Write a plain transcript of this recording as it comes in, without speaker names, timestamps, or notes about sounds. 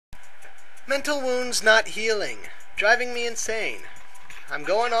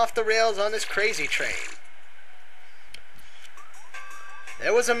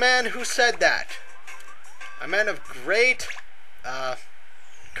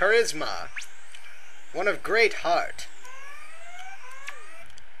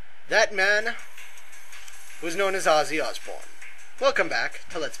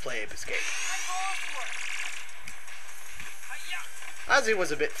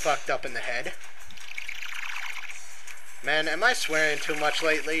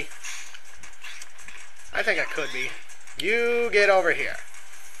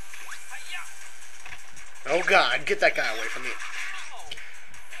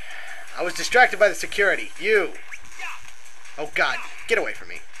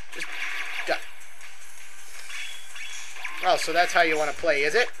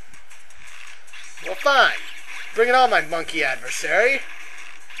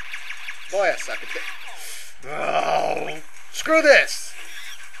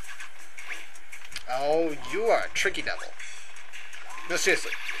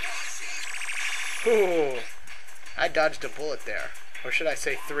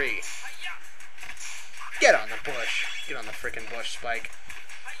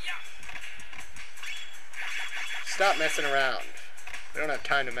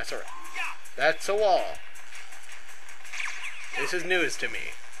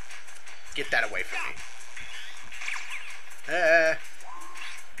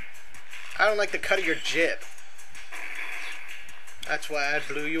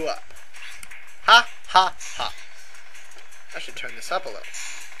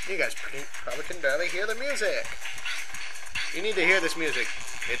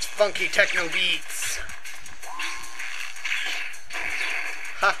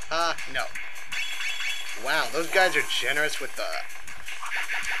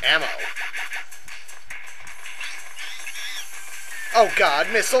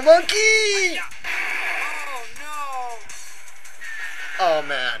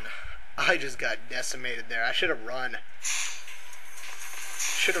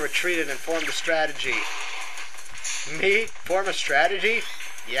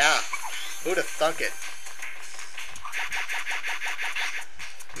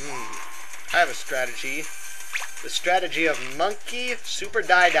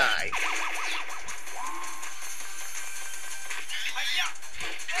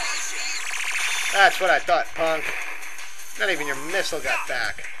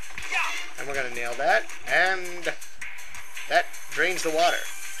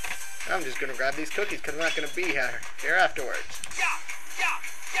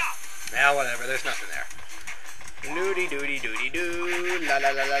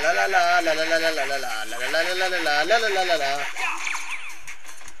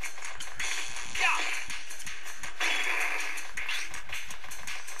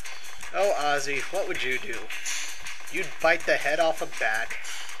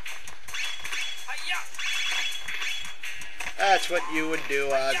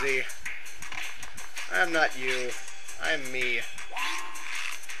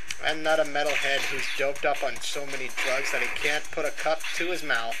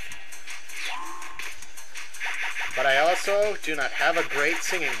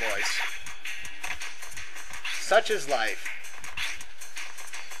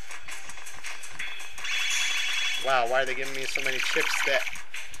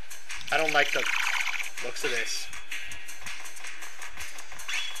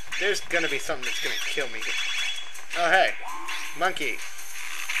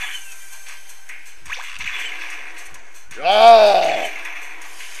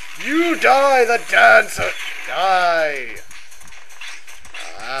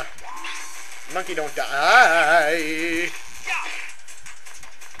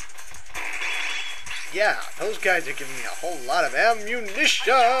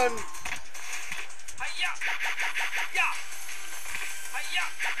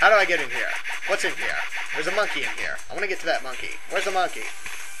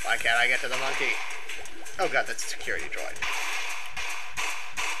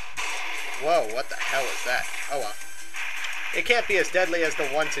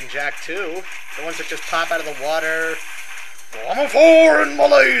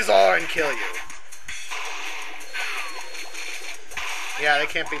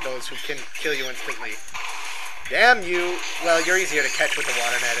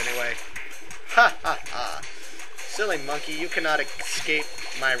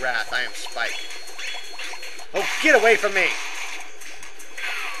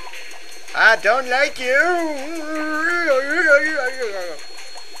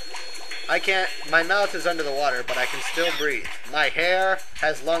I can't, my mouth is under the water, but I can still breathe. My hair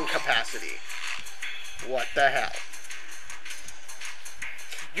has lung capacity. What the hell?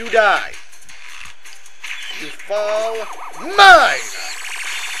 You die. You fall. Mine!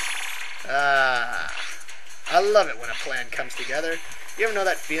 I love it when a plan comes together. You ever know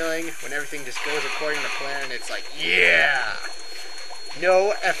that feeling when everything just goes according to plan and it's like, yeah!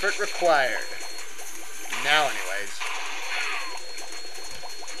 No effort required. Now anyways.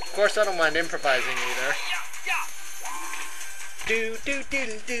 Of course I don't mind improvising either. Do do do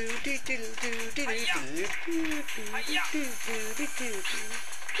do do do do do do.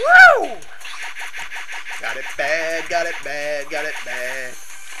 Woo! Got it bad, got it bad, got it bad.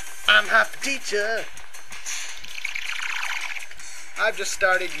 I'm half a teacher. I've just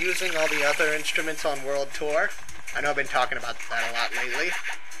started using all the other instruments on World Tour. I know I've been talking about that a lot lately.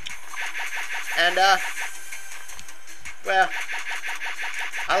 And, well,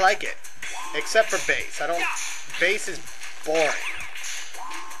 I like it. Except for bass. Bass is boring.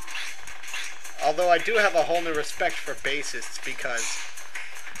 Although I do have a whole new respect for bassists because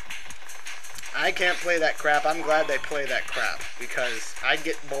I can't play that crap. I'm glad they play that crap because I'd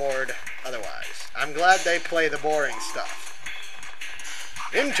get bored otherwise. I'm glad they play the boring stuff.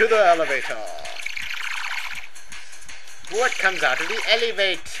 Into the elevator. What comes out of the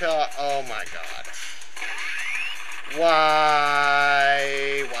elevator? Oh my god.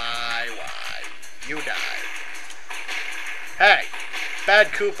 Why? You die. Hey, Bad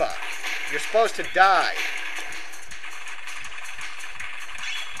Koopa. You're supposed to die.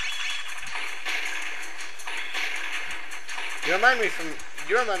 You remind me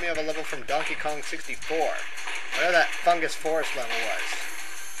of a level from Donkey Kong 64. Whatever that fungus forest level was.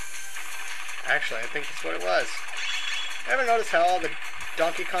 Actually, I think that's what it was. Ever notice how all the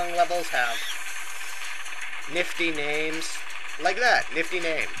Donkey Kong levels have nifty names? Like that, nifty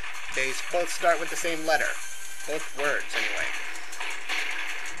name. They both start with the same letter. Both words, anyway.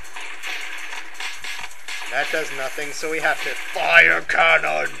 That does nothing, so we have to fire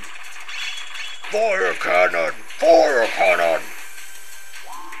cannon! Fire cannon! Fire cannon!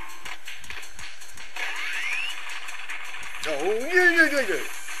 Oh, yeah.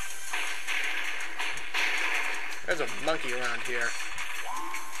 There's a monkey around here.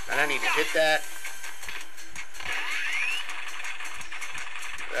 And I need to hit that.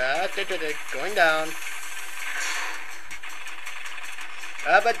 Going down.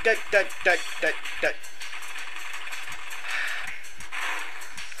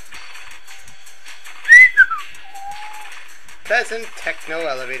 Pleasant techno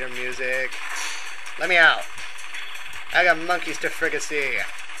elevator music. Let me out. I got monkeys to fricassee.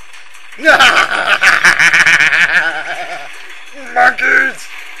 Monkeys!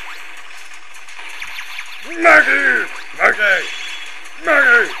 Monkey!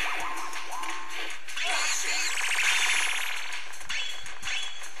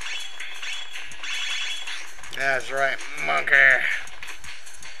 That's right, monkey.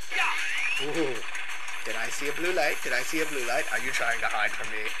 Ooh. Did I see a blue light? Are you trying to hide from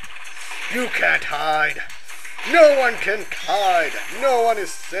me? You can't hide. No one can hide. No one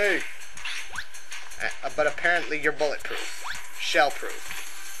is safe. But apparently you're bulletproof. Shell-proof.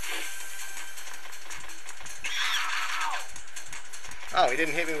 Oh, he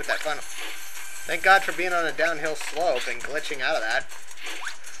didn't hit me with that funnel. Thank God for being on a downhill slope and glitching out of that.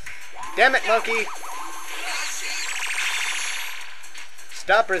 Damn it, monkey!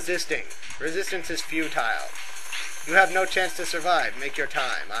 Stop resisting. Resistance is futile. You have no chance to survive. Make your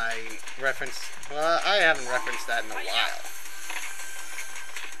time. I haven't referenced that in a while.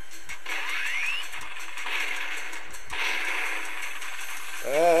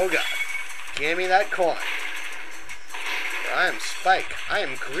 Oh god. Give me that coin. I am Spike. I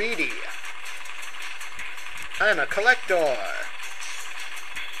am greedy. I am a collector.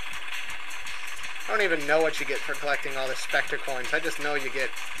 I don't even know what you get for collecting all the Specter coins. I just know you get...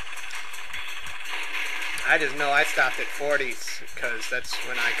 I just know I stopped at 40s, because that's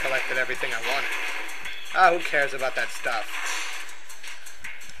when I collected everything I wanted. Ah, who cares about that stuff?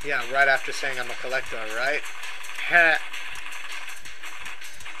 Yeah, right after saying I'm a collector, right?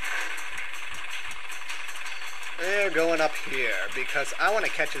 They're going up here, because I want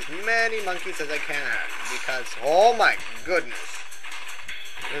to catch as many monkeys as I can, because, oh my goodness,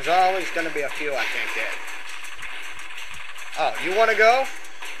 there's always going to be a few I can't get. Oh, you want to go?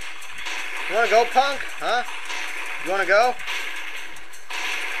 You want to go, punk? Huh? You want to go?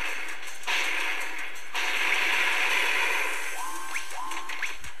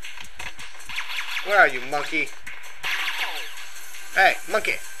 Where are you, monkey? Hey,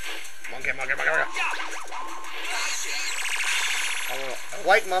 monkey. Monkey. A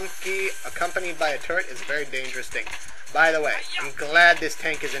white monkey accompanied by a turret is a very dangerous thing. By the way, I'm glad this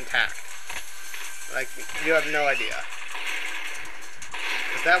tank is intact. Like, you have no idea.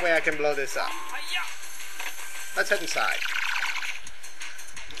 Because that way I can blow this up. Let's head inside.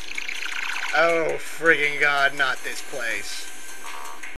 Oh, friggin' God, not this place.